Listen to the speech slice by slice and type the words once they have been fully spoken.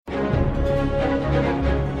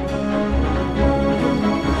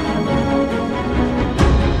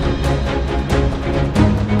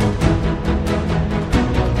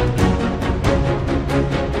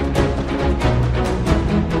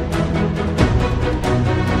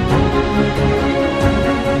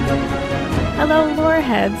Hello,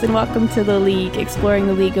 loreheads, and welcome to The League, exploring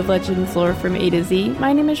the League of Legends lore from A to Z.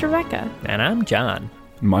 My name is Rebecca. And I'm John.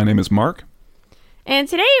 My name is Mark. And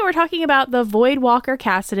today we're talking about the Voidwalker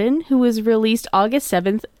Kassadin, who was released August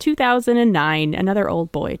 7th, 2009. Another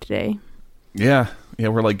old boy today. Yeah,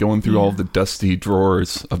 we're like going through all of the dusty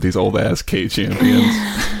drawers of these old-ass K champions.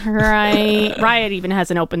 Right. Riot even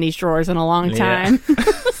hasn't opened these drawers in a long time.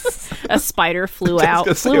 A spider flew out.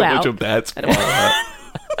 Which of that's This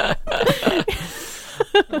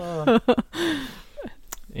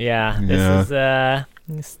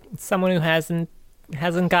is someone who hasn't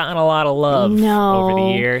gotten a lot of love over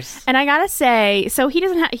the years. And I gotta say, so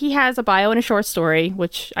he has a bio and a short story,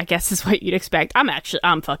 which I guess is what you'd expect.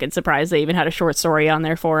 I'm fucking surprised they even had a short story on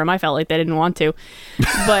there for him. I felt like they didn't want to.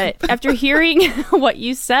 But after hearing what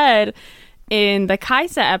you said in the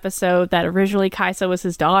Kaisa episode, that originally Kaisa was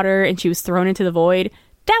his daughter and she was thrown into the void,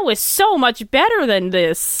 that was so much better than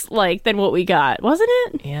this, than what we got, wasn't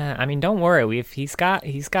it? Yeah, I mean, don't worry. He's got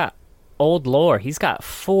old lore. He's got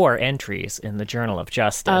 4 entries in the Journal of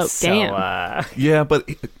Justice. Oh, damn. Yeah, but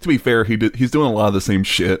to be fair, he's doing a lot of the same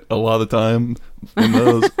shit a lot of the time in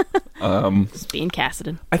those. Just being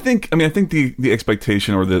Kassadin. I think the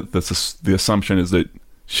expectation or the assumption is that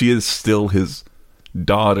she is still his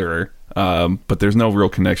daughter, but there's no real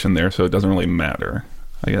connection there, so it doesn't really matter,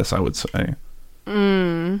 I guess I would say.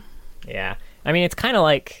 Yeah, I mean, it's kind of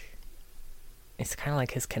like his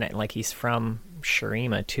connect. Like, he's from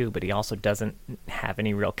Shurima too, but he also doesn't have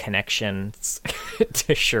any real connections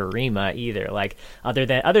to Shurima either. Like, other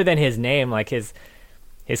than his name, like his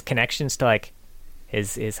connections to like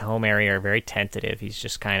his home area are very tentative. He's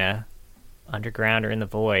just kind of underground or in the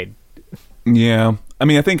void. Yeah, I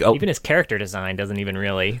mean, I think even his character design doesn't even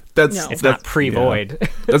really. It's not pre-void. Yeah.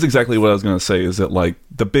 That's exactly what I was going to say. Is that like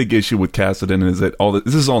the big issue with Kassadin is that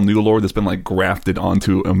this is all new lore that's been like grafted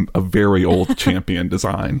onto a very old champion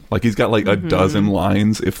design. Like, he's got like a dozen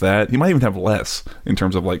lines, if that. He might even have less in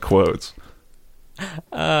terms of like quotes.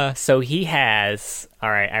 So he has. All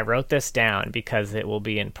right, I wrote this down because it will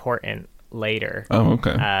be important later. Oh,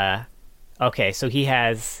 okay. Okay, so he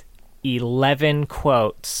has 11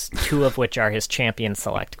 quotes, 2 of which are his champion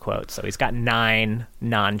select quotes. So he's got 9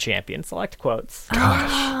 non-champion select quotes.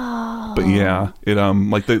 Gosh. But yeah, it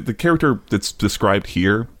like the character that's described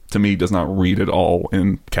here to me does not read at all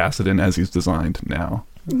in Kassadin as he's designed now.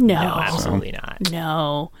 No, absolutely not.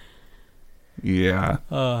 No. Yeah.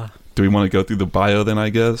 Do we want to go through the bio then, I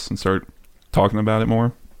guess, and start talking about it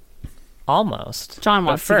more? Almost. John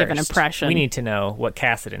wants to give an impression. We need to know what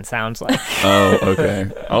Kassadin sounds like. Oh, okay.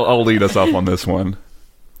 I'll lead us off on this one.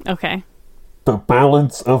 Okay. The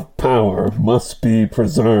balance of power must be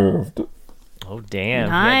preserved. Oh, damn.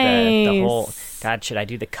 Nice. The whole... God, should I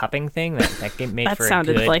do the cupping thing? That made that for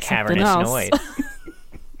sounded a good like cavernous something else.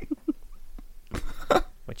 noise.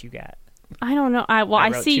 What you got? I don't know.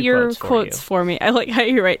 I see 2 your quotes for me. I like how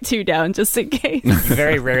you write 2 down just in case. You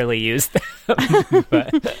very rarely use them.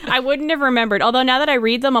 But I wouldn't have remembered. Although now that I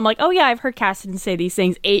read them, I'm like, oh yeah, I've heard Kassadin say these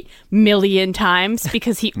things 8 million times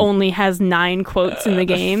because he only has 9 quotes in the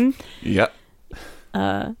game. Yep.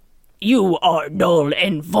 You are null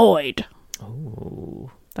and void. Ooh,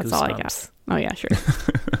 that's all I got. Oh yeah, sure.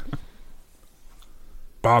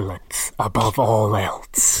 Balance above all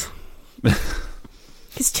else.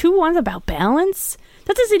 His 2 ones about balance?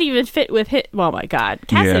 That doesn't even fit with hit. Oh my god,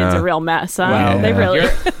 Kassadin's a real mess. Huh? Wow. They really.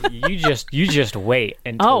 You just wait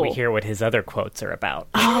until we hear what his other quotes are about.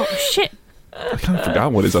 Oh shit! I kind of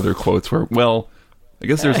forgot what his other quotes were. Well, I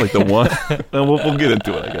guess there's like the one. We'll get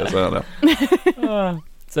into it, I guess. I don't know.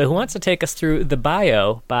 So who wants to take us through the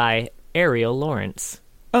bio by Ariel Lawrence?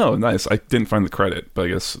 Oh, nice. I didn't find the credit, but I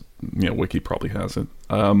guess Wiki probably has it.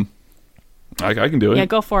 I can do it. Yeah,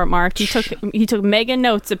 go for it, Mark. He took mega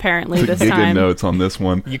notes apparently this time. Mega notes on this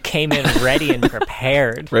one. You came in ready and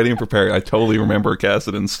prepared. Ready and prepared. I totally remember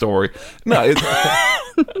Kassadin's story. No,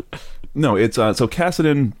 it's so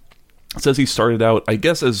Kassadin says he started out, I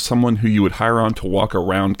guess, as someone who you would hire on to walk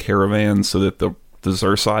around caravans so that the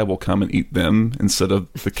Xerxai will come and eat them instead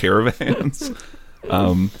of the caravans.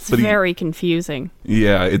 It's very confusing.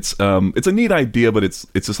 Yeah, it's a neat idea, but it's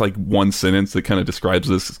just like one sentence that kind of describes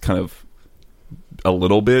this kind of a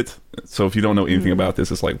little bit. So if you don't know anything about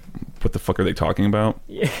this, it's like, what the fuck are they talking about?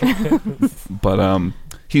 Yeah. But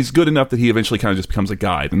he's good enough that he eventually kind of just becomes a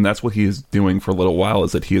guide, and that's what he is doing for a little while,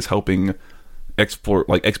 is that he is helping explore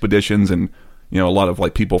like expeditions and a lot of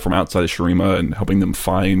like people from outside of Shurima and helping them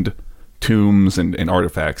find tombs and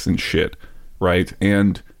artifacts and shit, right?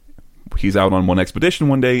 And he's out on one expedition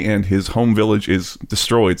one day, and his home village is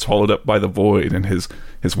destroyed, swallowed up by the void, and his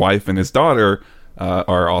wife and his daughter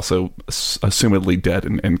are also assumedly dead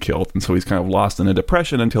and killed, and so he's kind of lost in a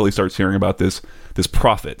depression until he starts hearing about this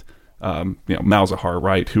prophet, Malzahar,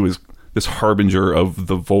 right, who is this harbinger of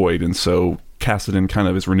the void, and so Kassadin kind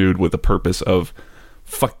of is renewed with the purpose of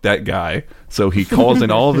fuck that guy. So he calls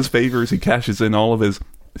in all of his favors, he cashes in all of his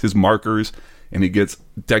markers, and he gets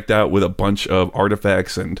decked out with a bunch of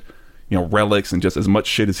artifacts and relics and just as much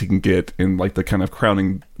shit as he can get. And like the kind of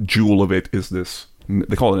crowning jewel of it is this,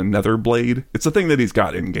 they call it a nether blade. It's the thing that he's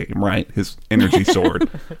got in game, right? His energy sword,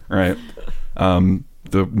 right?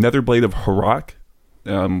 The nether blade of Harak,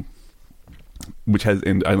 which has,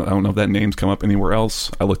 and I don't know if that name's come up anywhere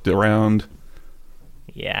else. I looked around.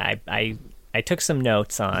 Yeah, I took some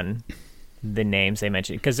notes on the names they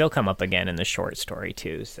mentioned because they'll come up again in the short story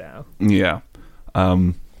too. So yeah,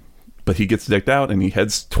 but he gets decked out and he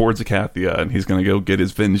heads towards Acathia, and he's going to go get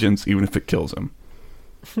his vengeance, even if it kills him.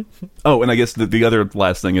 Oh, and I guess the other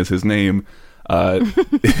last thing is his name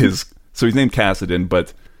is, so he's named Kassadin,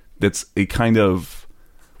 but that's a kind of,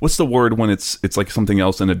 what's the word when it's like something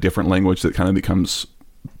else in a different language that kind of becomes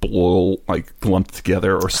like lumped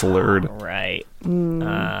together or slurred. Oh, right.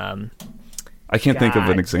 I can't think of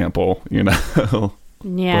an example,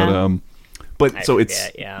 Yeah. But so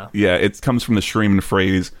it's it comes from the Shuriman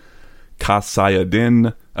phrase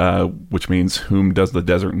Kasayadin, which means "whom does the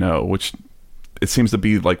desert know?" Which it seems to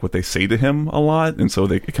be like what they say to him a lot, and so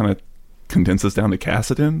it kind of condenses down to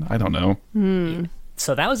Kassadin. I don't know.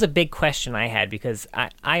 So that was a big question I had, because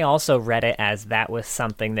I also read it as that was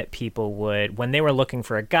something that people would, when they were looking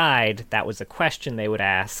for a guide, that was a question they would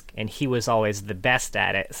ask, and he was always the best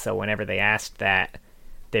at it. So whenever they asked that,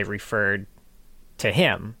 they referred to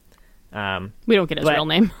him. We don't get his real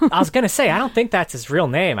name. I was going to say, I don't think that's his real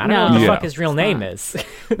name. I don't know what the fuck his real name is.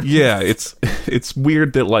 Yeah, it's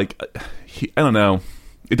weird that, like, I don't know.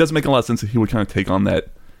 It doesn't make a lot of sense that he would kind of take on that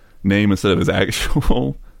name instead of his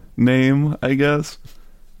actual name, I guess.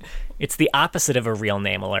 It's the opposite of a real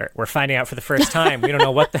name alert. We're finding out for the first time. We don't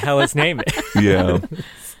know what the hell his name is. Yeah.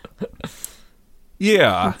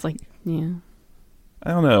 Yeah. It's like, yeah. I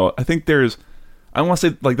don't know. I think I want to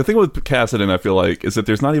say, like, the thing with Kassadin, I feel like, is that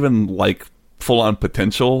there's not even, like, full-on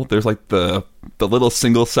potential. There's, like, the little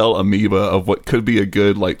single-cell amoeba of what could be a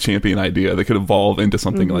good, like, champion idea that could evolve into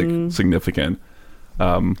something, like, significant.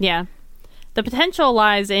 Yeah. The potential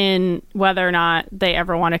lies in whether or not they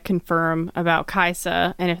ever want to confirm about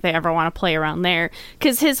Kaisa and if they ever want to play around there.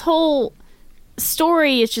 Because his whole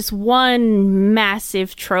story is just one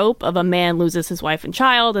massive trope of a man loses his wife and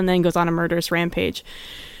child and then goes on a murderous rampage.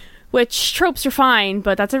 Which tropes are fine,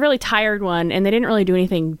 but that's a really tired one, and they didn't really do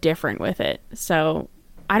anything different with it. So,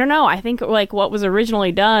 I don't know. I think, like, what was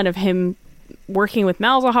originally done of him working with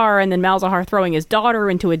Malzahar and then Malzahar throwing his daughter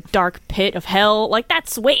into a dark pit of hell, like,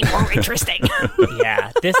 that's way more interesting.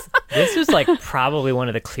 Yeah, this is like probably one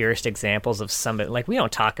of the clearest examples of somebody, like, we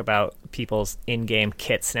don't talk about people's in-game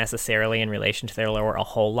kits necessarily in relation to their lore a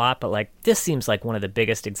whole lot, but like this seems like one of the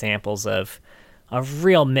biggest examples of a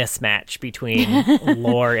real mismatch between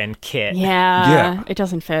lore and kit. Yeah, it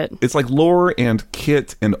doesn't fit. It's like lore and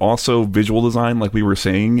kit and also visual design, like we were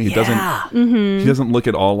saying. He doesn't look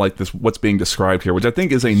at all like this, what's being described here, which I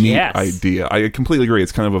think is a neat idea. I completely agree.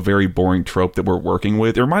 It's kind of a very boring trope that we're working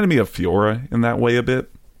with. It reminded me of Fiora in that way a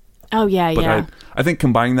bit. Oh, yeah, but I think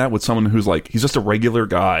combining that with someone who's like, he's just a regular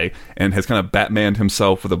guy and has kind of Batmaned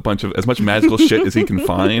himself with a bunch of as much magical shit as he can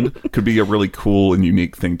find could be a really cool and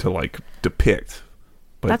unique thing to, like, depict.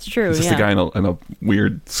 But that's true. He's just a guy in a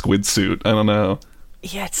weird squid suit. I don't know.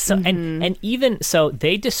 Yeah, it's so, and even so,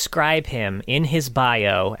 they describe him in his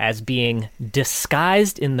bio as being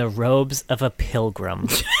disguised in the robes of a pilgrim.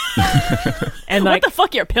 And like, what the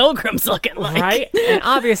fuck are pilgrims looking like? Right? And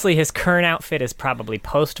obviously his current outfit is probably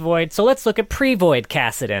post-void, so let's look at pre-void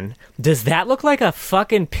Kassadin. Does that look like a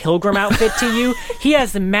fucking pilgrim outfit to you? He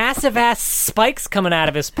has massive-ass spikes coming out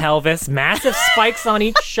of his pelvis, massive spikes on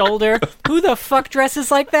each shoulder. Who the fuck dresses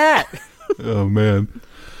like that? Oh, man.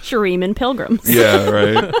 Shuriman pilgrims. Yeah,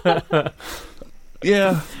 right.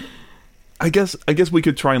 Yeah. I guess we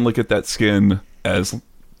could try and look at that skin as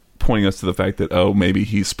pointing us to the fact that, oh, maybe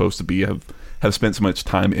he's supposed to be have spent so much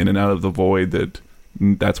time in and out of the void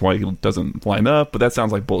that's why he doesn't line up, but that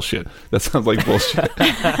sounds like bullshit.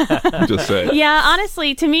 I'm just saying. Yeah,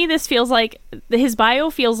 honestly, to me this feels like his bio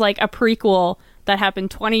feels like a prequel that happened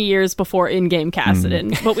 20 years before in-game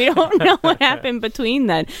Kassadin, but we don't know what happened between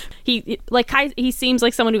then. He seems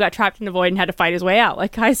like someone who got trapped in the void and had to fight his way out,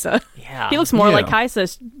 like Kaisa. Yeah. He looks more like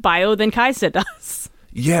Kaisa's bio than Kaisa does.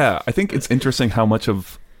 Yeah, I think it's interesting how much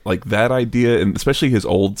of, like, that idea, and especially his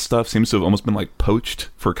old stuff, seems to have almost been, like, poached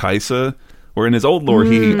for Kaisa, Where in his old lore, I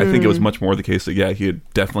think it was much more the case that, yeah, he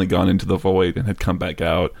had definitely gone into the void and had come back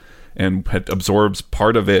out and had absorbed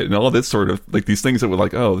part of it and all this sort of, like, these things that were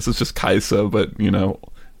like, oh, this is just Kaisa, but, you know,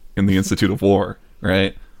 in the Institute of War,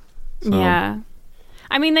 right? So, yeah.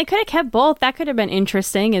 I mean, they could have kept both. That could have been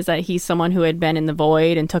interesting, is that he's someone who had been in the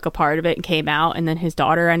void and took a part of it and came out, and then his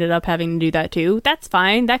daughter ended up having to do that too. That's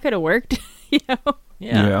fine. That could have worked, you know?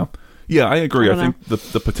 Yeah. Yeah, I agree. I think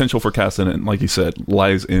the potential for Cassidy, like you said,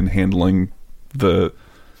 lies in handling the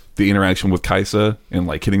interaction with Kaisa and,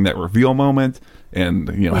 like, hitting that reveal moment. And,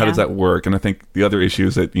 you know, how does that work? And I think the other issue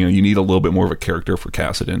is that, you know, you need a little bit more of a character for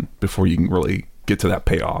Cassidy before you can really get to that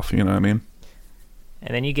payoff. You know what I mean?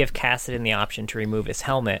 And then you give Cassidy the option to remove his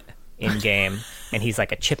helmet in game, and he's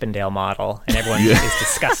like a Chippendale model, and everyone is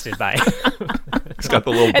disgusted by it. He's got the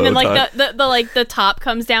little bow and then, like, tie. the like the top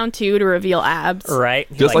comes down too to reveal abs. Right?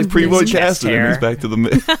 He, Just like pre-void chest Cassidy, hair. he's back to the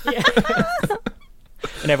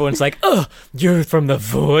And everyone's like, "Oh, you're from the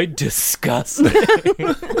void, disgusting."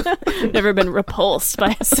 Never been repulsed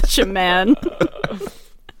by such a man.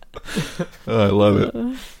 Oh, I love it.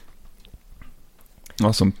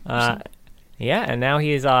 Awesome. Yeah, and now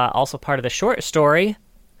he's also part of the short story,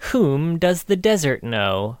 Whom Does the Desert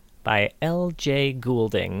Know? By L.J.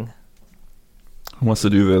 Goulding. Who wants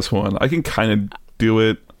to do this one? I can kind of do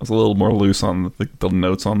it. I was a little more loose on the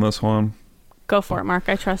notes on this one. Go for it, Mark.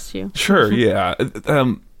 I trust you. Sure, yeah.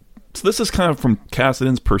 So this is kind of from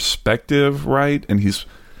Cassidy's perspective, right? And he's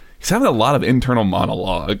having a lot of internal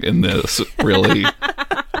monologue in this, really.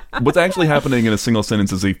 What's actually happening in a single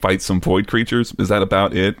sentence is he fights some void creatures. Is that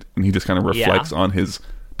about it? And he just kind of reflects on his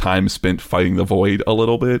time spent fighting the void a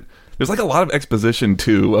little bit. There's like a lot of exposition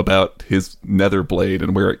too about his nether blade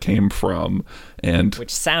and where it came from, and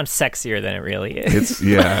Which sounds sexier than it really is.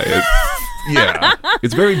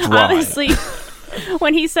 it's very dry. Honestly,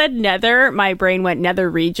 when he said nether, my brain went nether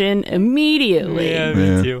region immediately. Yeah,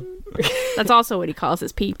 Yeah. me too. That's also what he calls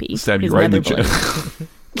his pee-pee. Stab you his right in the nether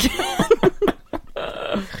blade.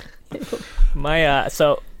 My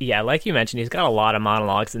so yeah, like you mentioned, he's got a lot of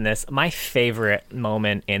monologues in this. My favorite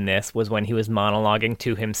moment in this was when he was monologuing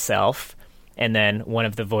to himself, and then one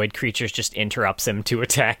of the void creatures just interrupts him to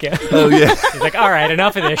attack him. Oh yeah. He's like, "All right,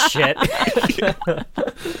 enough of this shit."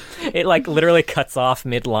 It like literally cuts off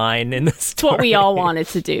mid-line in the story. It's what we all wanted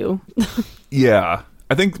to do. Yeah.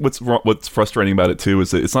 I think what's frustrating about it too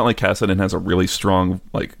is that it's not like Cassidy has a really strong,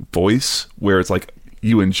 like, voice where it's like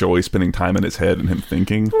you enjoy spending time in his head and him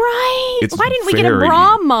thinking. Right. It's Why didn't we get a very-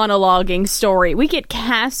 Braum monologuing story? We get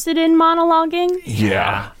Cassidy monologuing?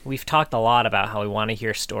 Yeah. We've talked a lot about how we want to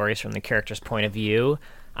hear stories from the character's point of view.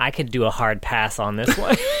 I could do a hard pass on this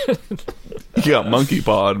one. You got monkey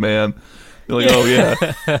pod, man. You're like, oh yeah,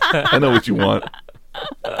 I know what you want.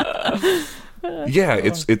 Yeah,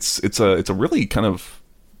 it's a really kind of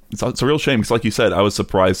it's a real shame because, like you said, I was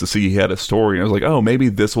surprised to see he had a story, and I was like, oh, maybe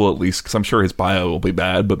this will at least, because I'm sure his bio will be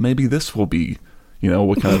bad, but maybe this will be, you know,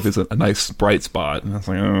 what kind of is a nice bright spot. And I was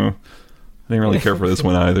like, oh, I didn't really care for this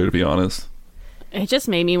one either, to be honest. It just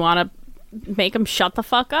made me want to make him shut the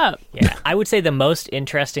fuck up. Yeah, I would say the most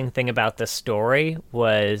interesting thing about the story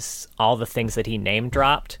was all the things that he name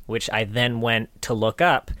dropped, which I then went to look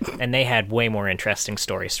up, and they had way more interesting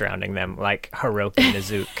stories surrounding them, like Hiroki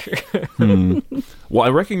Nazuki. Well, I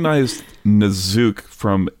recognized Nazook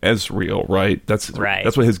from Ezreal, right? That's Right.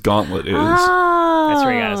 That's what his gauntlet is. Oh. That's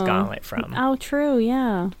where he got his gauntlet from. Oh, true,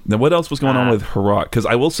 yeah. Now, what else was going on with Harak? Because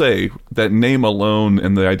I will say that name alone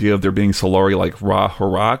and the idea of there being Solari like Ra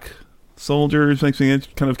Harak soldiers makes me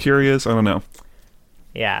kind of curious. I don't know.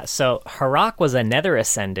 Yeah, so Harak was a Nether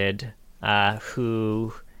Ascended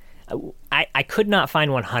who... I could not find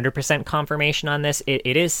 100% confirmation on this.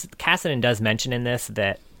 It is... Cassidy does mention in this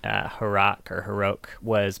that Hirok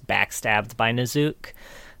was backstabbed by Nazook.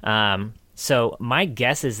 So my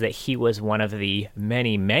guess is that he was one of the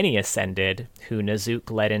many, many Ascended who Nazook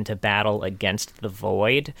led into battle against the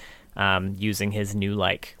Void, using his new,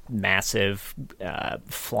 like, massive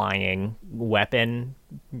flying weapon,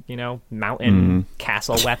 you know, mountain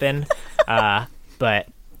castle weapon. But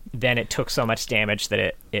then it took so much damage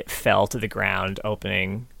that it fell to the ground,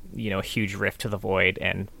 opening, you know, a huge rift to the Void.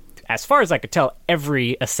 And as far as I could tell,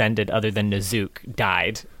 every Ascended other than Nazook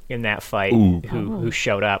died in that fight who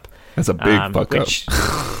showed up. That's a big fuck up.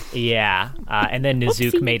 Yeah. And then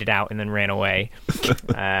Nazook Whoopsie. made it out and then ran away.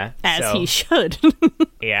 As he should.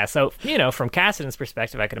 Yeah, so, you know, from Cassidy's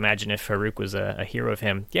perspective, I could imagine if Farouk was a hero of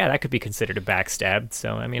him, yeah, that could be considered a backstab.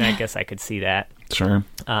 So, I mean, I guess I could see that. Sure.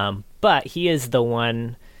 But he is the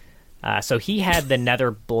one... so he had the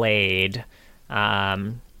Nether Blade.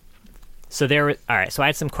 So there... All right, so I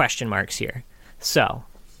had some question marks here. So,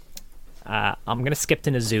 I'm going to skip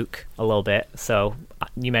to Nazuk a little bit. So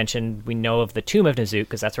you mentioned we know of the Tomb of Nazuk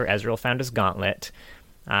because that's where Ezreal found his gauntlet.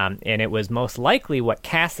 And it was most likely what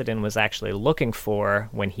Kassadin was actually looking for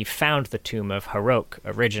when he found the Tomb of Harok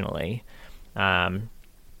originally, and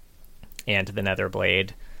the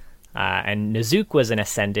Netherblade. And Nazuk was an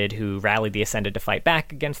Ascended who rallied the Ascended to fight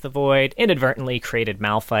back against the Void, inadvertently created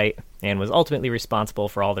Malphite, and was ultimately responsible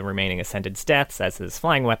for all the remaining Ascended's deaths as his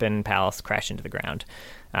flying weapon, Pallas, crashed into the ground.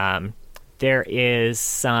 There is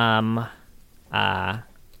some...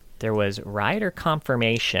 there was Rider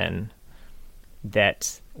confirmation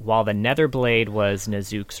that while the Netherblade was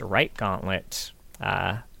Nazuk's right gauntlet,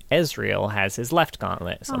 Ezreal has his left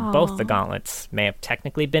gauntlet. So both the gauntlets may have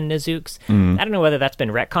technically been Nazuk's. I don't know whether that's been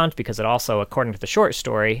retconned because it also, according to the short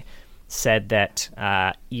story, said that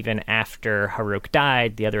even after Harok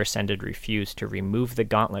died, the other Ascended refused to remove the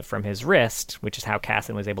gauntlet from his wrist, which is how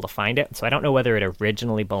Kassadin was able to find it. So I don't know whether it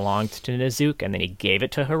originally belonged to Nazuk and then he gave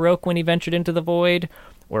it to Harok when he ventured into the Void,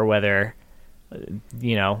 or whether,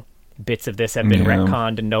 bits of this have been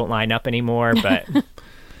retconned and don't line up anymore, but...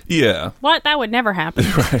 Yeah. What? That would never happen.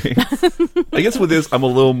 Right. I guess with this, I feel a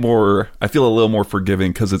little more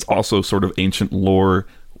forgiving because it's also sort of ancient lore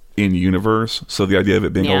in universe. So the idea of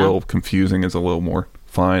it being a little confusing is a little more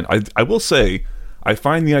fine. I will say, I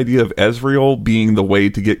find the idea of Ezreal being the way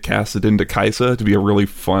to get Kassadin to Kai'Sa to be a really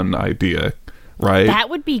fun idea. Right? That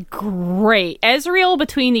would be great. Ezreal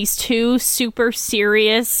between these two super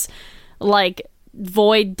serious,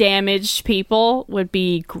 void damaged people would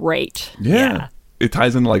be great. Yeah. It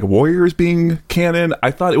ties into warriors being canon.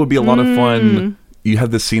 I thought it would be a lot of fun. You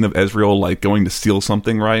have this scene of Ezreal going to steal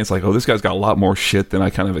something, right? It's oh, this guy's got a lot more shit than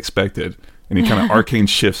I kind of expected. And he kind of arcane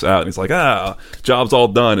shifts out and he's job's all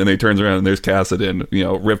done. And then he turns around and there's Kassadin,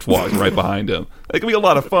 Rift Walk right behind him. It could be a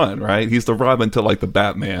lot of fun, right? He's the Robin to the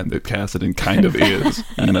Batman that Kassadin kind of is,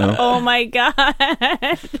 Oh my god.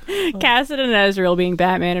 Kassadin and Ezreal being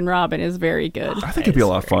Batman and Robin is very good. I think it'd be a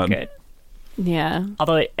lot of fun. Good. Yeah.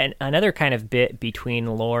 Although another kind of bit between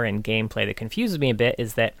lore and gameplay that confuses me a bit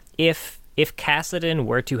is that if Kassadin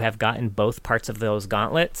were to have gotten both parts of those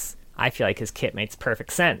gauntlets, I feel like his kit makes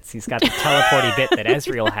perfect sense. He's got the teleporty bit that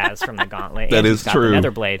Ezreal has from the gauntlet. That and is he's true. Got the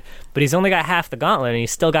Netherblade, but he's only got half the gauntlet, and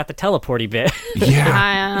he's still got the teleporty bit.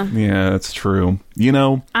 Yeah, yeah, that's true.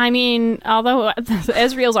 I mean, although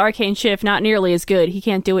Ezreal's arcane shift not nearly as good, he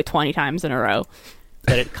can't do it 20 times in a row.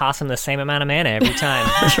 But it costs him the same amount of mana every time.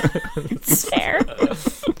 It's fair.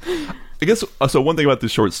 I guess, so one thing about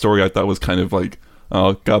this short story I thought was kind of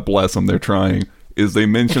oh, God bless them, they're trying, is they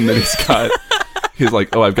mentioned that he's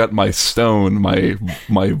I've got my stone,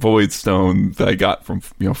 my void stone that I got from,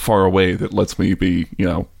 far away that lets me be,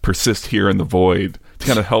 persist here in the void to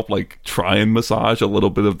kind of help try and massage a little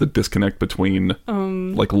bit of the disconnect between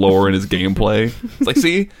lore and his gameplay. It's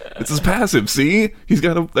see, it's his passive. See,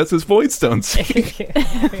 that's his void stone. See?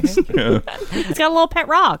 Yeah. He's got a little pet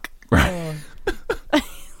rock. Right.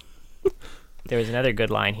 There was another good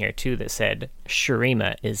line here too that said,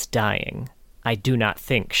 "Shurima is dying. I do not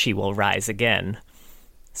think she will rise again."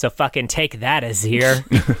 So fucking take that,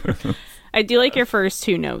 Azir. I do like your first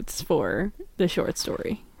two notes for the short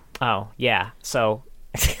story. Oh, yeah. So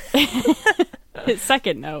His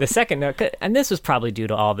second note. The second note, and this was probably due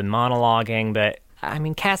to all the monologuing, but I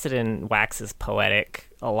mean, Kassadin waxes poetic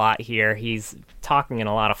a lot here. He's talking in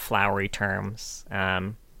a lot of flowery terms.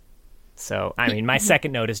 So, I mean, my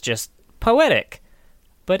second note is just poetic.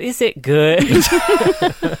 But is it good?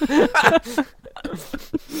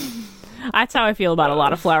 That's how I feel about a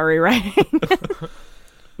lot of flowery writing.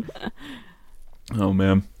 Oh,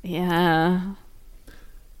 man. Yeah.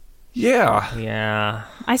 Yeah. Yeah.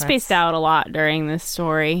 I spaced out a lot during this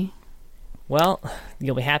story. Well,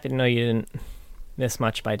 you'll be happy to know you didn't miss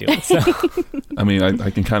much by doing so. I mean,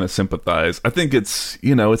 I can kind of sympathize. I think it's,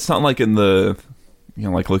 it's not like in the,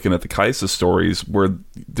 like looking at the Kai'Sa stories where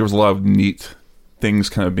there was a lot of neat things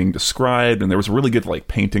kind of being described, and there was a really good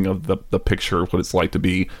painting of the picture of what it's like to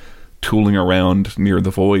be tooling around near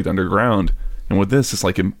the void underground. And with this, it's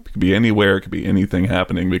it could be anywhere, it could be anything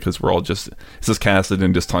happening, because we're all just, this is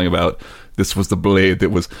Kassadin just talking about, this was the blade that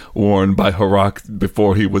was worn by Harok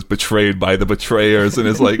before he was betrayed by the betrayers, and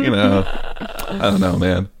it's I don't know,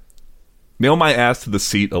 man. Nail my ass to the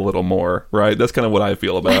seat a little more, right? That's kind of what I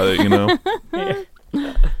feel about it,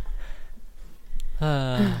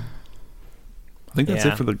 I think that's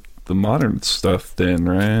it for the modern stuff then,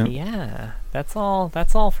 right? Yeah, that's all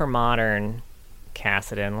for modern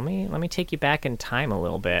Kassadin. Let me take you back in time a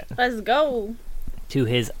little bit. Let's go. To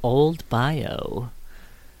his old bio.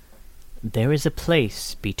 There is a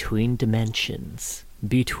place between dimensions,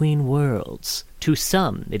 between worlds. To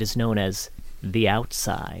some, it is known as the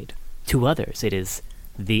outside. To others, it is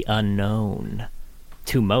the unknown.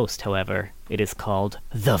 To most, however, it is called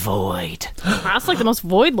the void. Wow, that's like the most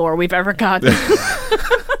void lore we've ever gotten.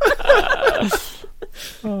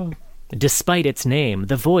 Despite its name,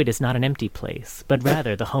 the void is not an empty place, but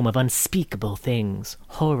rather the home of unspeakable things,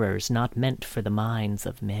 horrors not meant for the minds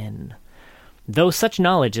of men. Though such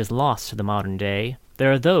knowledge is lost to the modern day,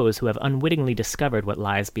 there are those who have unwittingly discovered what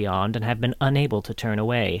lies beyond and have been unable to turn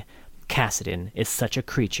away. Kassadin is such a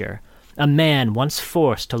creature, a man once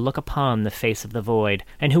forced to look upon the face of the void,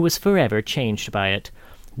 and who was forever changed by it.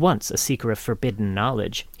 Once a seeker of forbidden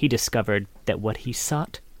knowledge, he discovered that what he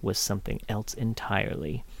sought was something else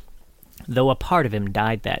entirely. Though a part of him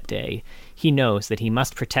died that day, he knows that he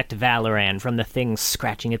must protect Valoran from the things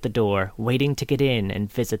scratching at the door, waiting to get in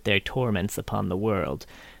and visit their torments upon the world.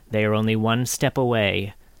 They are only one step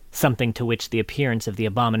away, something to which the appearance of the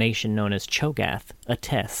abomination known as Cho'Gath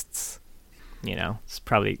attests. You know, it's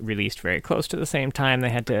probably released very close to the same time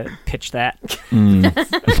they had to pitch that.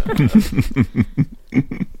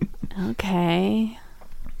 Okay.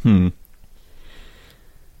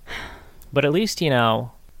 But at least,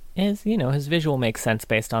 his visual makes sense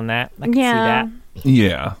based on that. I can see that.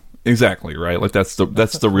 Yeah, exactly, right? Like that's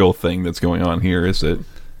the real thing that's going on here is that,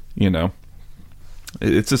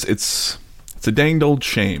 it's just it's a danged old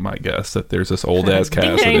shame, I guess, that there's this old ass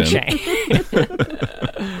Kassadin.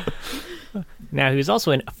 Now, he was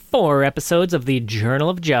also in 4 episodes of the Journal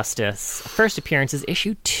of Justice. First appearance is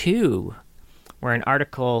issue 2, where an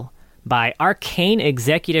article by Arcane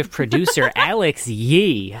executive producer Alex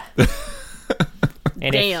Yee.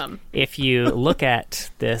 And Damn. If you look at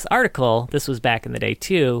this article, this was back in the day,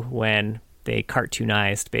 too, when they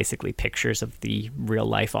cartoonized basically pictures of the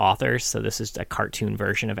real-life authors. So this is a cartoon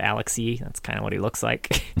version of Alex Yee. That's kind of what he looks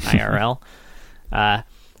like, IRL.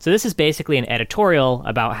 So this is basically an editorial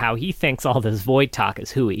about how he thinks all this void talk is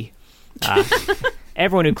hooey.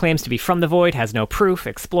 Everyone who claims to be from the void has no proof,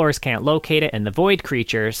 explorers can't locate it, and the void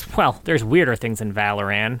creatures, well, there's weirder things in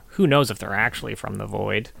Valoran. Who knows if they're actually from the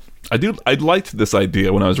void? I liked this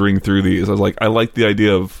idea when I was reading through these. I was like, I like the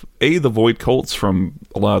idea of A, the void cults from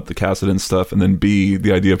a lot of the Kassadin stuff, and then B,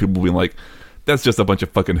 the idea of people being like, that's just a bunch of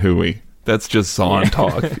fucking hooey. That's just Zahn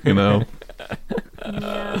talk,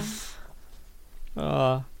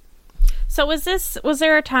 Yeah. So was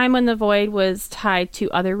there a time when the void was tied to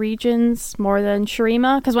other regions more than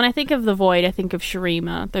Shurima? Because when I think of the void, I think of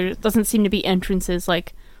Shurima. There doesn't seem to be entrances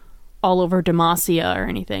like all over Demacia or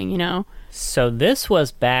anything, So this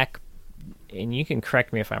was back, and you can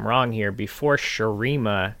correct me if I'm wrong here, before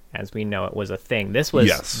Shurima, as we know it, was a thing. This was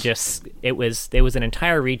there was an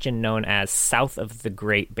entire region known as South of the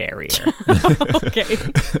Great Barrier. Okay.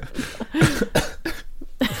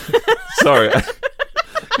 Sorry.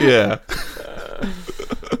 Yeah.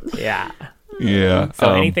 Yeah. Yeah.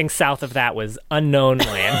 So anything south of that was unknown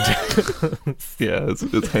land. Yeah,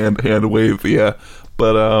 it's hand wave. Yeah,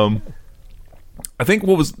 but I think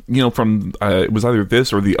what was from it was either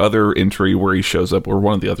this or the other entry where he shows up, or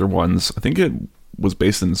one of the other ones. I think it was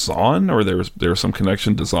based in Zahn, or there was some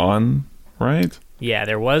connection to Zahn, right? Yeah,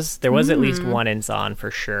 there was at least one in Zahn for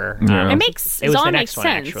sure. Yeah. Zahn makes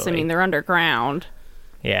sense. Actually. I mean, they're underground.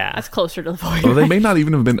 Yeah. That's closer to the void. Well, they may not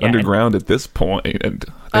even have been underground at this point, and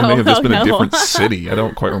they may have just been a different city. I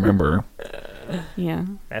don't quite remember. Yeah,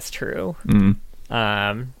 that's true.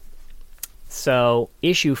 So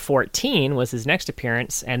issue 14 was his next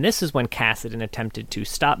appearance, and this is when Kassadin attempted to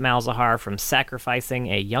stop Malzahar from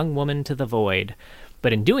sacrificing a young woman to the void.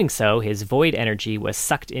 But in doing so, his void energy was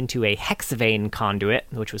sucked into a hexavane conduit,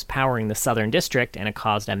 which was powering the southern district, and it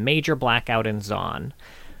caused a major blackout in Zahn.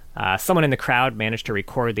 Someone in the crowd managed to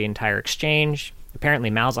record the entire exchange.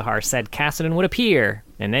 Apparently Malzahar said Kassadin would appear,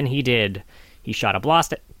 and then he did. He shot a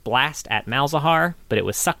blast at Malzahar, but it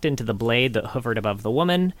was sucked into the blade that hovered above the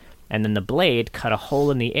woman, and then the blade cut a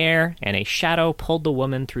hole in the air, and a shadow pulled the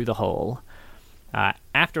woman through the hole.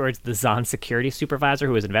 Afterwards, the Zahn security supervisor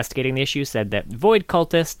who was investigating the issue said that void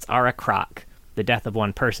cultists are a crock. The death of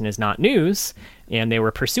one person is not news, and they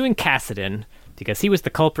were pursuing Kassadin because he was the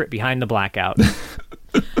culprit behind the blackout.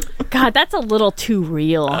 God, that's a little too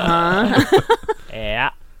real, huh? Yeah.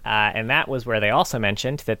 And that was where they also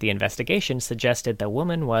mentioned that the investigation suggested the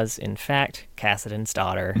woman was, in fact, Kassadin's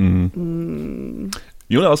daughter. You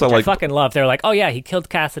know what else I fucking love? They're like, oh yeah, he killed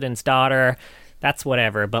Kassadin's daughter. That's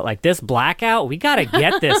whatever. But like this blackout, we gotta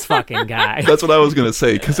get this fucking guy. That's what I was gonna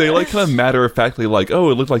say, because they like kind of matter-of-factly like, oh,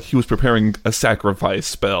 it looked like he was preparing a sacrifice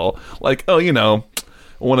spell. Like, oh,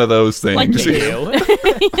 one of those things. Like they do.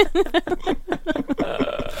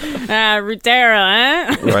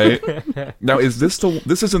 Rutera, huh? Right? Now,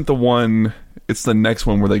 this isn't the one... It's the next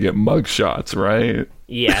one where they get mug shots, right?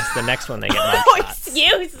 Yes, the next one they get mug Oh, shots.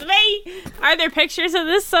 excuse me. Are there pictures of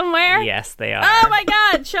this somewhere? Yes, they are. Oh my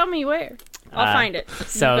God! Show me where. I'll find it.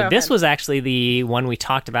 So Go this ahead. was actually the one we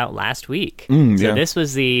talked about last week. yeah. So this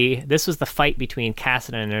was the fight between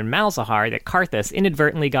Kassadin and Malzahar that Karthus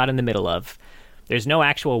inadvertently got in the middle of. There's no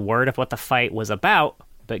actual word of what the fight was about,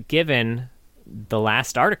 but given the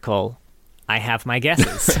last article, I have my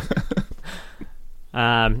guesses.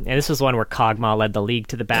 And this was one where Kog'Maw led the League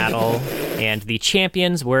to the battle, and the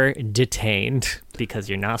champions were detained because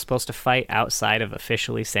you're not supposed to fight outside of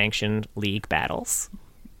officially sanctioned League battles.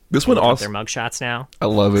 This one Their also, mugshots now. I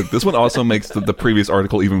love it. This one also makes the previous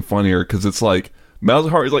article even funnier because it's like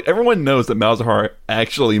Malzahar is like, everyone knows that Malzahar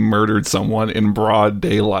actually murdered someone in broad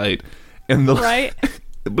daylight, and the Right.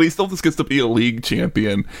 but he still just gets to be a league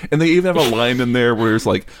champion. And they even have a line in there where it's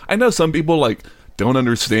like, I know some people like don't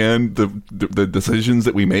understand the decisions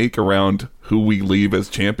that we make around who we leave as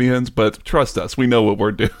champions, but trust us, we know what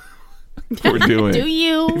we're doing. Do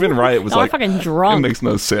you? Even Riot was Y'all are like, fucking it drunk. makes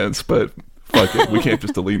no sense, but fuck it, we can't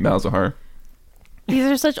just delete Malzahar. These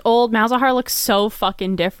are such old. Malzahar looks so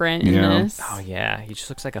fucking different in Yeah. this. Oh yeah, he just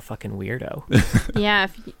looks like a fucking weirdo. Yeah,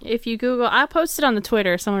 if you Google, I'll post it on the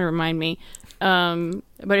Twitter. Someone remind me.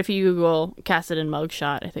 But if you Google Kassadin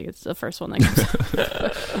mugshot, I think it's the first one that comes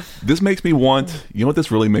up. This makes me want, you know what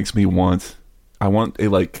this really makes me want? I want a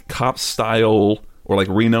like cop style or like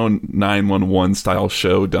Reno 911 style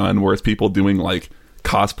show done where it's people doing like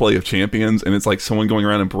cosplay of champions, and it's like someone going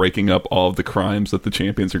around and breaking up all of the crimes that the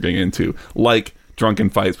champions are getting into, like drunken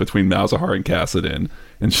fights between Malzahar and Kassadin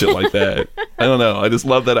and shit like that. I don't know, I just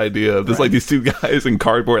love that idea of just like these two guys in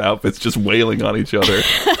cardboard outfits just wailing on each other.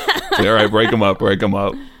 It's like, all right, break them up,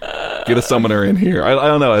 get a summoner in here. I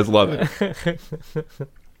don't know, I just love it.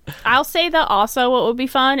 I'll say that also what would be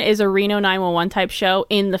fun is a Reno 911 type show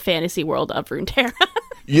in the fantasy world of Runeterra.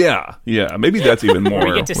 Yeah, maybe that's even more.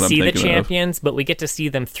 We get to what I'm see the thinking of. champions, but we get to see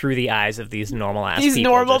them through the eyes of these normal ass These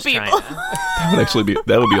people. normal just trying people. to-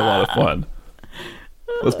 That would be a lot of fun.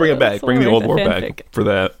 Let's bring it back. That's Bring the old war hilarious, back for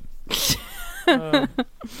that.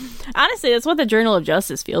 Honestly, that's what the Journal of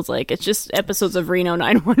Justice feels like. It's just episodes of Reno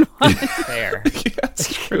 911. Fair. Yeah,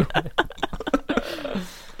 that's true.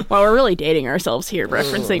 Well, we're really dating ourselves here,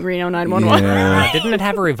 referencing Reno 911. Yeah. Didn't it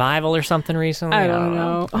have a revival or something recently? I don't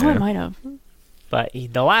know. Oh, it might have. But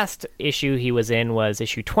the last issue he was in was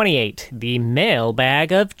issue 28, The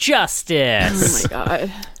Mailbag of Oh Justice. my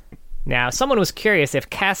god. Now, someone was curious if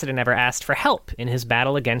Kassadin ever asked for help in his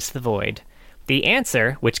battle against the Void. The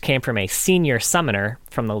answer, which came from a senior summoner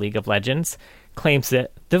from the League of Legends, claims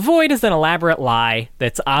that the Void is an elaborate lie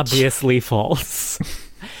that's obviously false,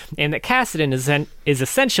 and that Kassadin is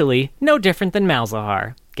essentially no different than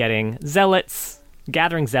Malzahar, gathering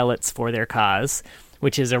zealots for their cause,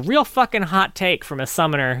 which is a real fucking hot take from a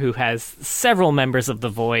summoner who has several members of the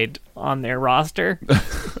Void on their roster.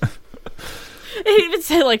 It even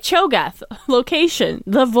said like Cho'Gath, location,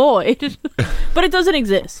 the Void, but it doesn't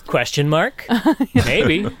exist. Question mark?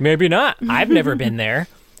 Maybe, maybe not. I've never been there.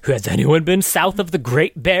 Has anyone been south of the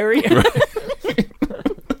Great Barrier?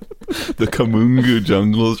 The Kamungu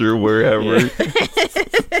jungles or wherever.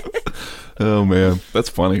 Oh man, that's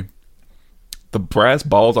funny. The brass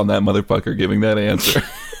balls on that motherfucker giving that answer.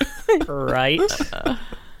 Right.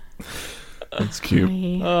 That's cute.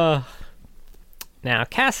 Now,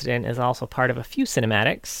 Kassadin is also part of a few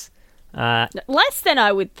cinematics. Less than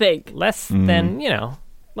I would think. Less than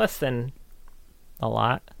a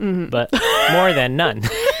lot, but more than none.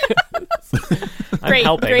 I'm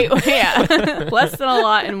helping. Great, yeah. Less than a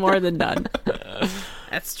lot and more than none.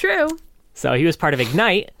 That's true. So he was part of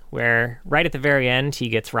Ignite, where right at the very end, he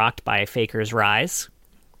gets rocked by Faker's Rise.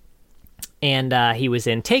 And he was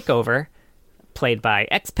in Takeover, played by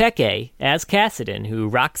Xpeke as Kassadin, who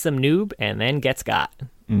rocks some noob and then gets got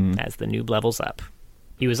as the noob levels up.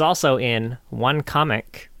 He was also in one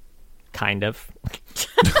comic, kind of.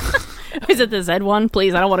 Is it the Zed one?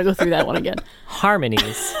 Please, I don't want to go through that one again.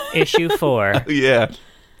 Harmonies, issue 4. Yeah.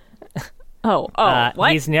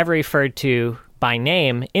 What? He's never referred to by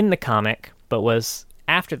name in the comic, but was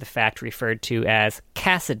after the fact referred to as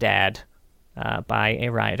Kassadad by a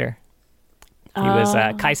writer. He was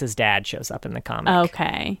Kaisa's dad shows up in the comic.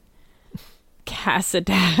 Okay.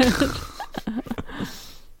 Kassadad.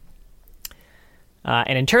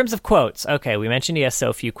 And in terms of quotes, okay, we mentioned he has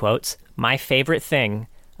so few quotes. My favorite thing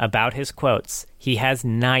about his quotes, he has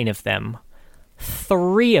 9 of them.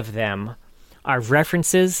 3 of them are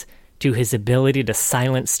references to his ability to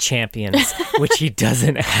silence champions, which he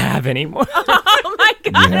doesn't have anymore. Oh my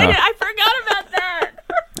god, Yeah. I forgot about that.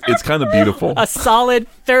 It's kind of beautiful. A solid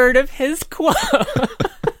third of his quote.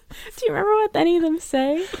 Do you remember what any of them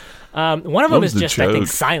say? One of them is just, I think,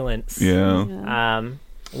 silence. Yeah.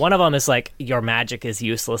 One of them is like, your magic is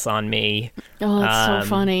useless on me. Oh, that's so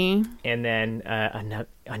funny. And then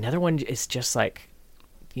another one is just like,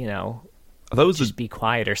 you know, I thought it was just be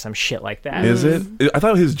quiet or some shit like that. Is it? I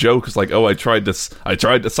thought his joke was like, "Oh, I tried to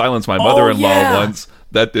silence my mother-in-law once.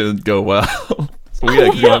 That didn't go well. So we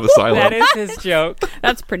actually have a silence." That is his joke.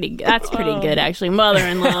 That's pretty good, actually.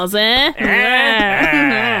 Mother-in-laws, eh?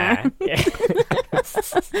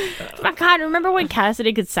 My God, remember when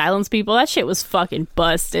Cassidy could silence people? That shit was fucking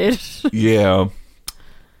busted. Yeah.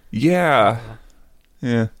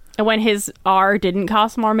 And when his R didn't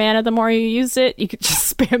cost more mana the more you used it, you could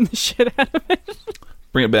just spam the shit out of it.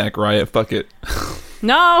 Bring it back, Riot. Fuck it.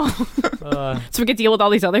 No! So we could deal with all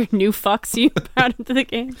these other new fucks you brought into the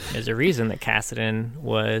game. There's a reason that Kassadin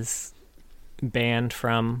was banned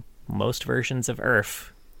from most versions of URF.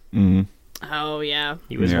 Mm. Oh, yeah.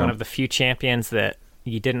 He was one of the few champions that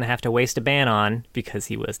you didn't have to waste a ban on because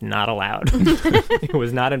he was not allowed. He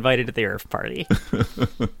was not invited to the URF party.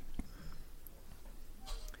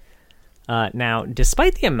 Now,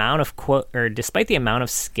 despite the amount of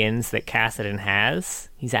skins that Kassadin has,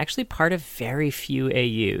 he's actually part of very few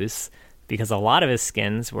AUs because a lot of his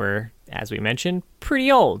skins were, as we mentioned, pretty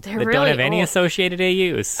old. They're that really don't have any old. associated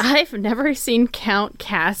AUs. I've never seen Count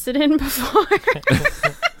Kassadin before.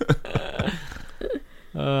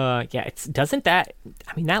 Yeah,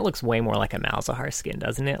 that looks way more like a Malzahar skin,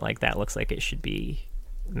 doesn't it? Like that looks like it should be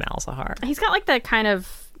Malzahar. He's got like that kind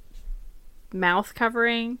of mouth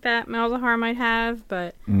covering that Malzahar might have,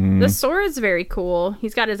 but the sword's very cool.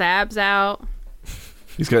 He's got his abs out.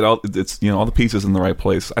 He's got all the pieces in the right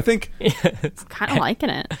place. I think Kind of liking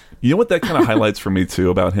it. you know what that kind of highlights for me too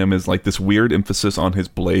about him is like this weird emphasis on his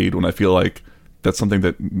blade when I feel like that's something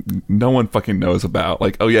that no one fucking knows about.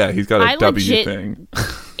 Like, oh yeah, he's got a W thing.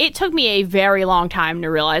 It took me a very long time to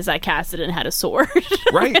realize that Kassadin had a sword.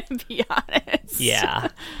 Right. To be honest. Yeah.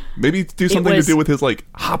 Maybe do something to do with his like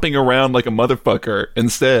hopping around like a motherfucker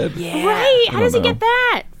instead. Yeah. Right. How does he know. get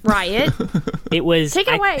that? Riot. It was Take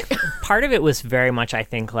it away. Part of it was very much, I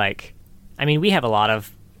think, like, I mean, we have a lot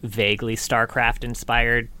of vaguely StarCraft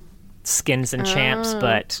inspired skins and champs,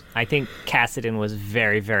 but I think Kassadin was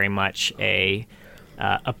very, very much a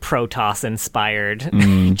Protoss inspired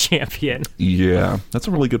champion. Yeah, that's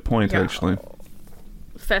a really good point, actually.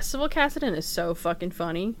 Festival Kassadin is so fucking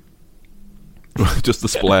funny. Just the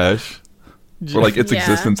splash, or like its Yeah.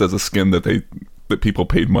 existence as a skin that people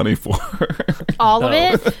paid money for. All of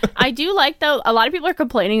it. I do like, though, a lot of people are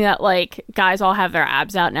complaining that like guys all have their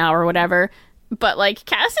abs out now or whatever. But, like,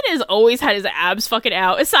 Kassadin has always had his abs fucking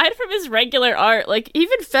out, aside from his regular art. Like,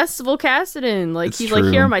 even Festival Kassadin, like, It's he's true.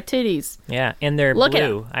 like, here are my titties. Yeah, and they're Look at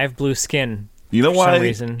blue. I have blue skin. You know For why? some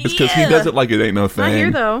reason. It's because he Yeah. does it like it ain't no thing. Not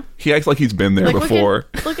here, though. He acts like he's been there Like, before.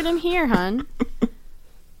 Look at him here, hun.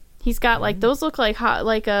 He's got, like, those look like hot,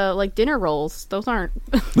 like dinner rolls. Those aren't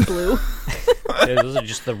blue. Those are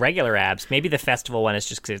just the regular abs. Maybe the festival one is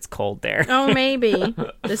just because it's cold there. Oh, maybe.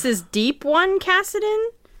 This is Deep One Kassadin?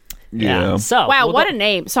 Yeah. So Wow, we'll what go- a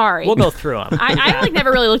name. Sorry. We'll go through them. I like, never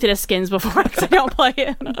really looked at his skins before because I don't play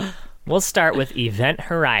him. We'll start with Event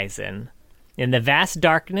Horizon. In the vast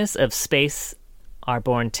darkness of space are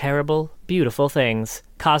born terrible, beautiful things,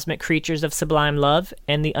 cosmic creatures of sublime love,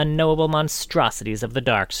 and the unknowable monstrosities of the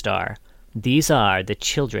Dark Star. These are the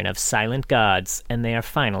children of silent gods, and they are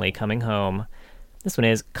finally coming home. This one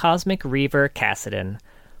is Cosmic Reaver Kassadin.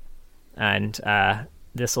 And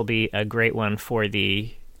this will be a great one for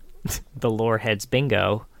the Loreheads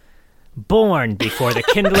bingo. Born before the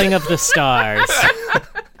kindling of the stars.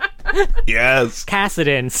 Yes.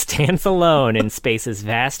 Kassadin stands alone in space's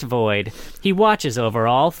vast void. He watches over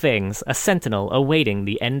all things, a sentinel awaiting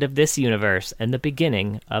the end of this universe and the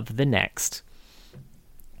beginning of the next.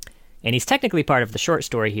 And he's technically part of the short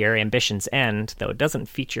story here, Ambition's End, though it doesn't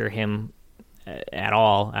feature him at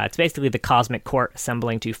all. It's basically the Cosmic Court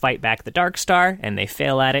assembling to fight back the Dark Star, and they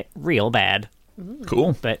fail at it real bad.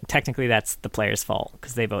 Cool. But technically that's the player's fault,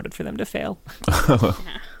 because they voted for them to fail.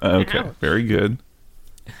 Okay. Very good.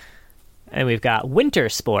 And we've got Winter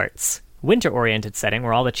Sports. Winter-oriented setting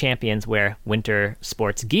where all the champions wear winter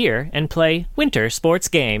sports gear and play winter sports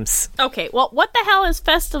games. Okay, well, what the hell is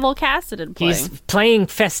Festival Kassadin playing? He's playing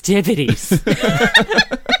festivities.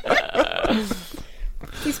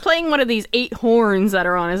 He's playing one of these 8 horns that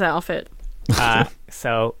are on his outfit.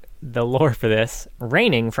 So the lore for this,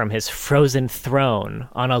 reigning from his frozen throne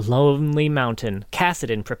on a lonely mountain,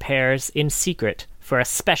 Kassadin prepares in secret for a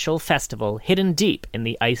special festival hidden deep in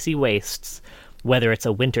the icy wastes. Whether it's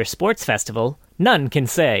a winter sports festival, none can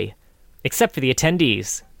say, except for the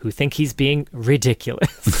attendees, who think he's being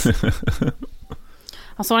ridiculous. I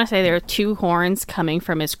also want to say there are 2 horns coming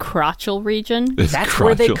from his crotchal region. It's That's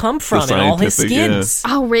where they come from in all his skins.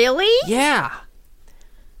 Oh, really? Yeah.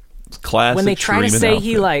 Classic When they try to Shuriman say outfit.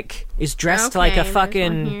 he like is dressed like a there's one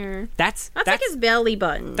fucking here. that's That's like his belly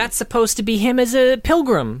button. that's supposed to be him as a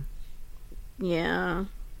pilgrim. Yeah.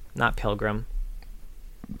 Not pilgrim.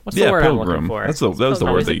 What's the word pilgrim. I'm looking for? That was the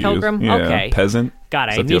Oh, word is they it used. pilgrim? Yeah, Okay. peasant. God,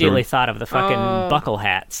 I Is that the other immediately one? thought of the fucking buckle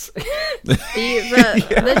hats.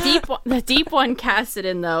 The deep one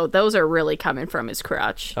Cassidon, though, those are really coming from his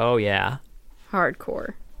crotch. Oh yeah.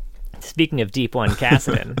 Hardcore. Speaking of Deep One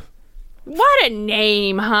Cassidon, What a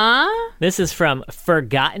name, huh? this is from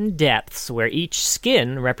Forgotten Depths, where each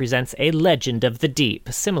skin represents a legend of the deep,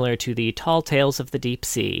 similar to the Tall Tales of the Deep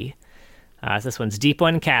Sea. This one's Deep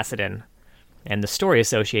One Cassidon. And the story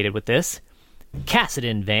associated with this: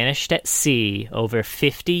 Cassidon vanished at sea over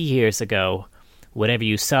 50 years ago. Whatever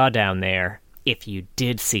you saw down there, if you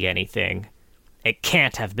did see anything, it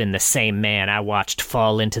can't have been the same man I watched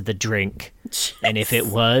fall into the drink. And if it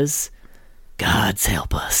was, God's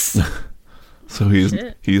help us. So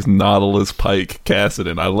he's Nautilus Pike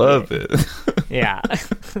Cassidon. I love it. Yeah.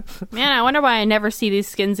 Man, I wonder why I never see these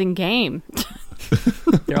skins in game.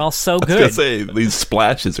 They're all so I was good. gonna say these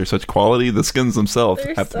splashes are such quality. The skins themselves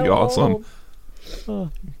They're have to be so awesome.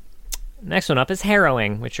 old. Next one up is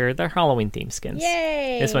Harrowing, which are their Halloween themed skins.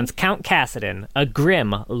 Yay! This one's Count Cassidon, a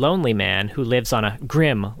grim, lonely man who lives on a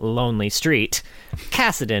grim, lonely street.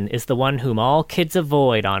 Cassidon is the one whom all kids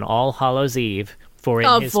avoid on All Hallows Eve. For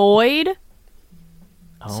in his... Avoid?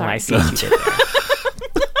 Oh, Sorry. I see what you did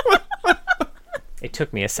there. It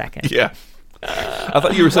took me a second. Yeah. I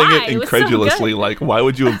thought you were saying Why? it It was so incredulously. good. Like, why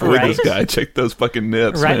would you avoid Right. this guy? Check those fucking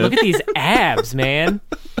nips, Right, man. look at these abs, man.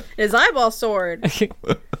 His eyeball sword.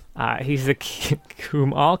 He's the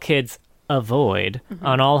whom all kids avoid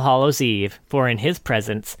on All Hallows Eve, for in his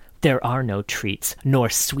presence there are no treats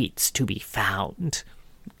nor sweets to be found.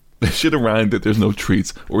 They should have rhymed that there's no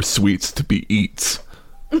treats or sweets to be eats.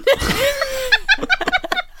 All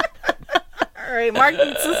right, Mark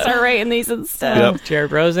needs to start writing these instead. Yep.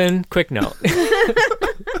 Jared Rosen, quick note.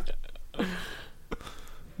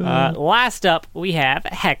 Last up, we have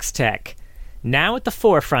Hextech. Now at the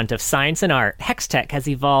forefront of science and art, Hextech has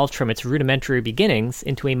evolved from its rudimentary beginnings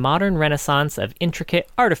into a modern renaissance of intricate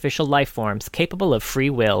artificial life forms capable of free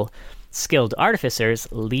will. Skilled artificers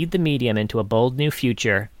lead the medium into a bold new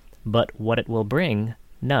future, but what it will bring,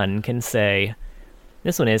 none can say.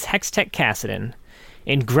 This one is Hextech Cassidon.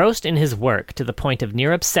 Engrossed in his work to the point of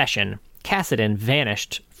near obsession, Cassidon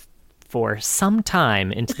vanished for some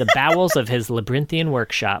time into the bowels of his labyrinthian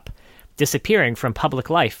workshop, disappearing from public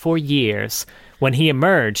life for years. When he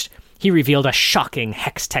emerged, he revealed a shocking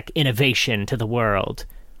Hextech innovation to the world.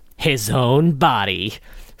 His own body,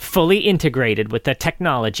 fully integrated with the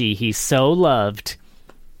technology he so loved.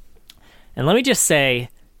 And let me just say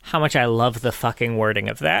how much I love the fucking wording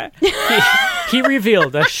of that. He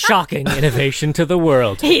revealed a shocking innovation to the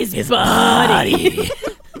world. His body.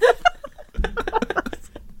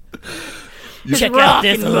 Check out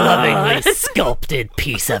this lovingly sculpted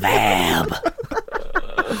piece of ab.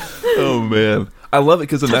 Oh man, I love it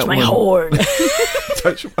because in that My one, horn.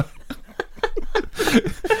 touch my.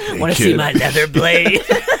 Want to see Kid. my leather blade?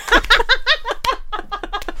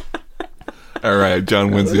 All right,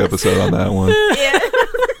 John wins the episode on that one.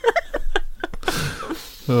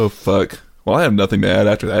 Oh fuck. Well, I have nothing to add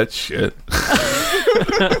after that shit.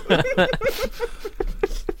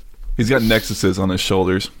 He's got nexuses on his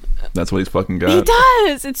shoulders. That's what he's fucking got. He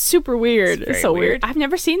does. It's super weird. It's very It's so weird. weird. I've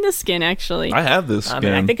never seen this skin, actually. I have this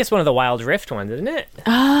skin. I think it's one of the Wild Rift ones, isn't it?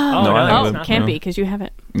 Oh, No, I oh, haven't. can't No. be because you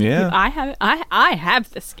haven't. Yeah. I have it. I have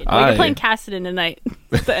the skin. I- We're playing Cassidon tonight.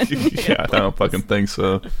 Then. Yeah, I don't fucking think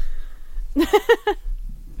so.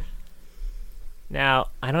 Now,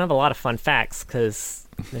 I don't have a lot of fun facts because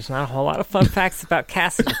there's not a whole lot of fun facts about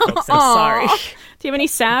Cassidon, folks. I'm sorry. Do you have any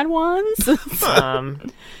sad ones?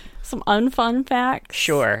 Some unfun facts?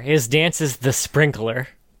 Sure. His dance is the sprinkler.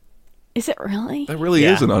 Is it really? That really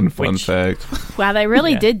Yeah, is an unfun which- fact. Wow, they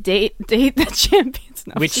really Yeah. did date the champions.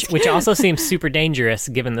 No, I'm Which just which also seems super dangerous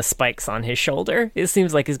given the spikes on his shoulder. It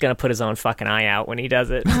seems like he's gonna put his own fucking eye out when he does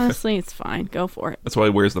it. honestly, it's fine. Go for it. That's why he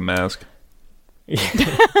wears the mask.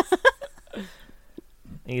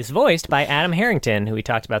 He's voiced by Adam Harrington, who we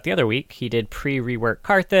talked about the other week. He did pre-rework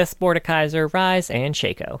Karthus, Mordekaiser, Rise, and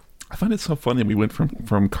Shaco. I find it so funny. We went from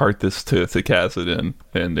Karthus to Cassidon,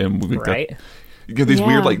 and we got, Right? you get these Yeah.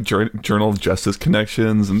 weird like Journal of Justice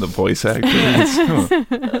connections and the voice actors.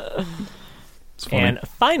 It's funny. And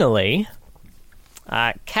finally,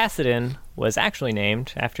 Cassidon was actually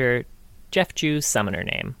named after Jeff Jew's summoner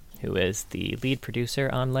name, who is the lead producer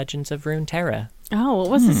on Legends of Runeterra. Oh, what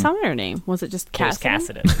was the summoner name? Was it just It was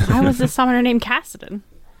Cassidon? Cassidon. Why was the summoner named Cassidon?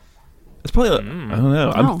 It's probably I don't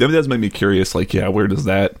know. Oh. That does make me curious. Like, yeah, where'd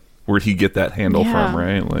he get that handle Yeah. from?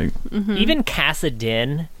 Right? Like, Even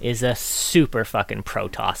Cassidin is a super fucking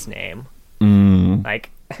Protoss name. Like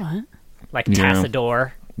What? Yeah.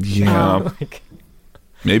 Tassador. yeah. Like,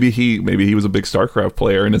 Maybe he was a big StarCraft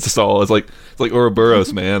player, and it's like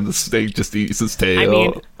Ouroboros, man. The snake just eats his tail. I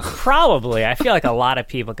mean, probably. I feel like a lot of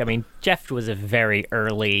people. I mean, Jeff was a very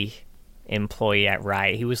early employee at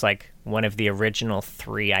Riot. He was like one of the original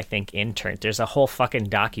 3, I think, interns. There's a whole fucking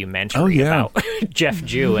documentary about Jeff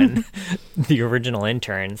Jew and the original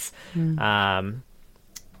interns. But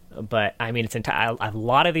I mean, it's a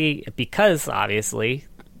lot of because obviously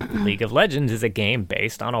League of Legends is a game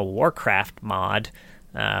based on a Warcraft mod.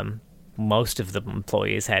 Most of the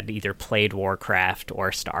employees had either played Warcraft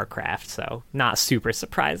or StarCraft, so not super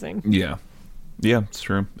surprising. yeah, it's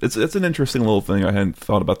true. It's an interesting little thing. I hadn't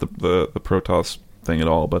thought about the Protoss thing at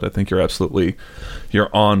all, but I think you're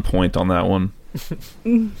on point on that one.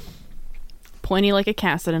 Pointy like a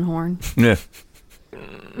Cassidon horn. Yeah.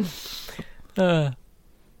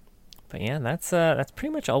 But yeah, that's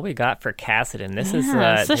pretty much all we got for Cassidon. This is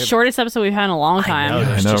It's the shortest episode we've had in a long time. I know,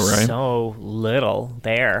 there's I know, just right? so little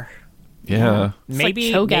there. Yeah. It's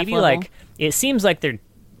Maybe like Cho'Gath level. like it seems like they're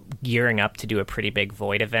gearing up to do a pretty big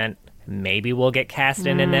Void event. Maybe we'll get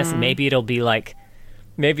Cassidon in this. Maybe it'll be like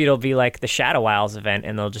the Shadow Isles event,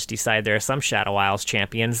 and they'll just decide there are some Shadow Isles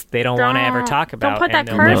champions they don't want to ever talk about. put and that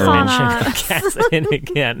they'll curse never on mention us. Cassidon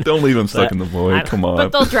again. Don't leave him stuck But in the void. Come on.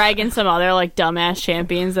 But they'll drag in some other like dumbass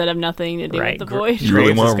champions that have nothing to do Right, with the void. You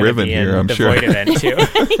really Graves want is gonna Riven be in here, I'm the sure. Void event too.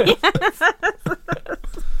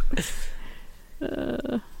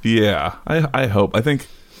 Yeah, I hope. I think,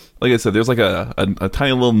 like I said, there's like a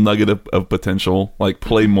tiny little nugget of potential. Like,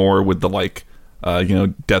 play more with the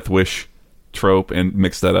Death Wish trope and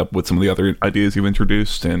mix that up with some of the other ideas you've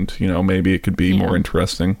introduced, and maybe it could be more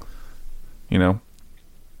interesting.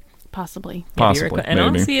 Possibly. Possibly, And maybe.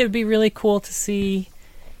 honestly, it'd be really cool to see,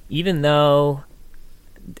 even though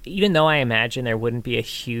I imagine there wouldn't be a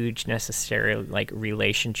huge necessary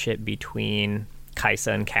relationship between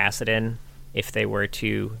Kai'Sa and Cassidon if they were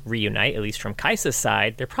to reunite, at least from Kai'Sa's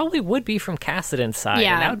side. There probably would be from Cassidon's side.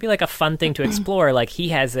 Yeah. And that would be like a fun thing to explore. Like, he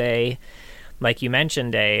has like you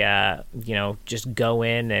mentioned, just go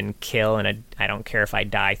in and kill and I don't care if I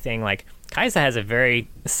die thing. Like, Kai'Sa has a very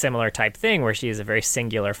similar type thing where she has a very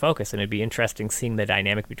singular focus, and it'd be interesting seeing the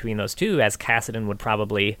dynamic between those two, as Cassidon would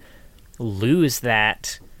probably lose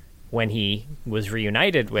that when he was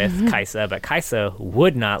reunited with Kai'Sa, but Kai'Sa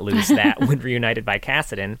would not lose that when reunited by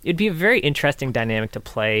Cassidon. It'd be a very interesting dynamic to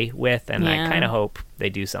play with, and I kind of hope they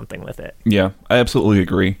do something with it. Yeah, I absolutely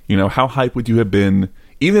agree. How hype would you have been,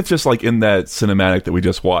 even if just like in that cinematic that we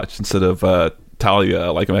just watched, instead of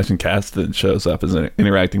Talia, like, imagine Cassidon shows up as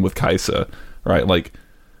interacting with Kai'Sa, right? Like,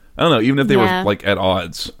 I don't know, even if they were like at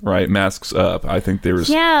odds, right? Masks up. I think there was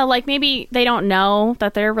like maybe they don't know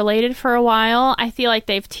that they're related for a while. I feel like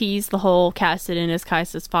they've teased the whole Cassidon as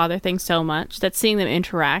Kai'Sa's father thing so much that seeing them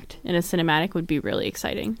interact in a cinematic would be really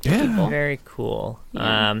exciting to people. Very cool.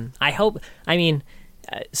 Yeah.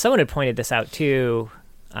 Someone had pointed this out too.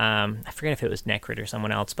 I forget if it was Necrit or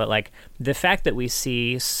someone else, but like the fact that we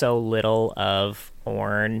see so little of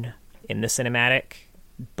Ornn in the cinematic,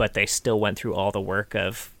 but they still went through all the work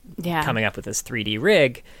of coming up with this 3D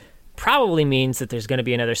rig, probably means that there's going to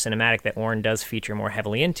be another cinematic that Ornn does feature more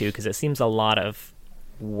heavily into, because it seems a lot of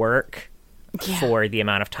work for the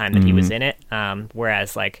amount of time that he was in it.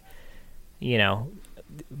 Whereas, like,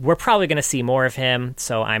 we're probably going to see more of him,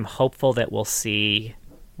 so I'm hopeful that we'll see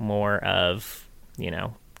more of,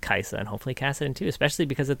 Kai'Sa and hopefully Cassidon too, especially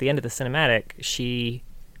because at the end of the cinematic, she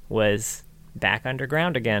was back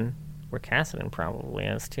underground again, where Cassidon probably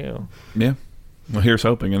is too. Yeah. Well, here's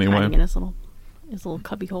hoping anyway. Hiding in his little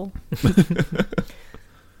cubby hole.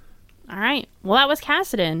 All right. Well, that was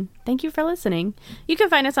Cassidon. Thank you for listening. You can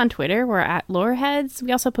find us on Twitter. We're at Loreheads.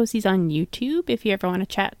 We also post these on YouTube if you ever want to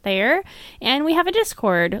chat there. And we have a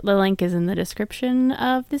Discord. The link is in the description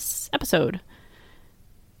of this episode.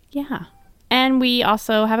 Yeah. And we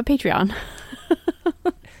also have a Patreon.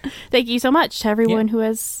 Thank you so much to everyone who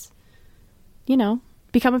has,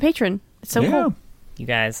 become a patron. It's so cool. You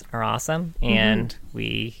guys are awesome. And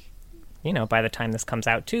we, by the time this comes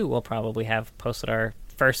out too, we'll probably have posted our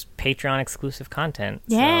first Patreon exclusive content.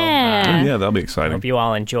 Yeah. Oh, yeah, that'll be I exciting. hope you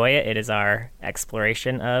all enjoy it. It is our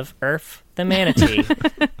exploration of Urf the manatee.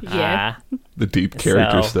 Yeah. The deep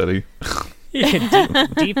character study.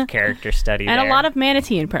 deep character study And there. a lot of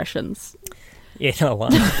manatee impressions. A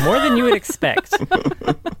lot more than you would expect.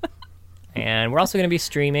 And we're also going to be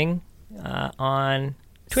streaming on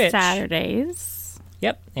Twitch Saturdays.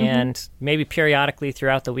 Yep, and maybe periodically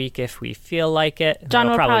throughout the week if we feel like it. John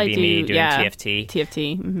It'll will probably be me doing TFT.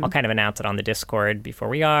 TFT. I'll kind of announce it on the Discord before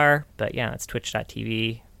we are, but yeah, it's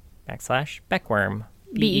twitch.tv/Beckworm.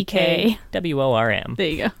 BEKWORM. There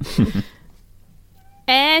you go.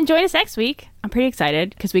 And join us next week. I'm pretty excited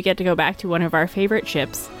because we get to go back to one of our favorite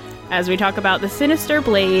ships as we talk about the Sinister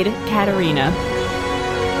Blade, Katarina.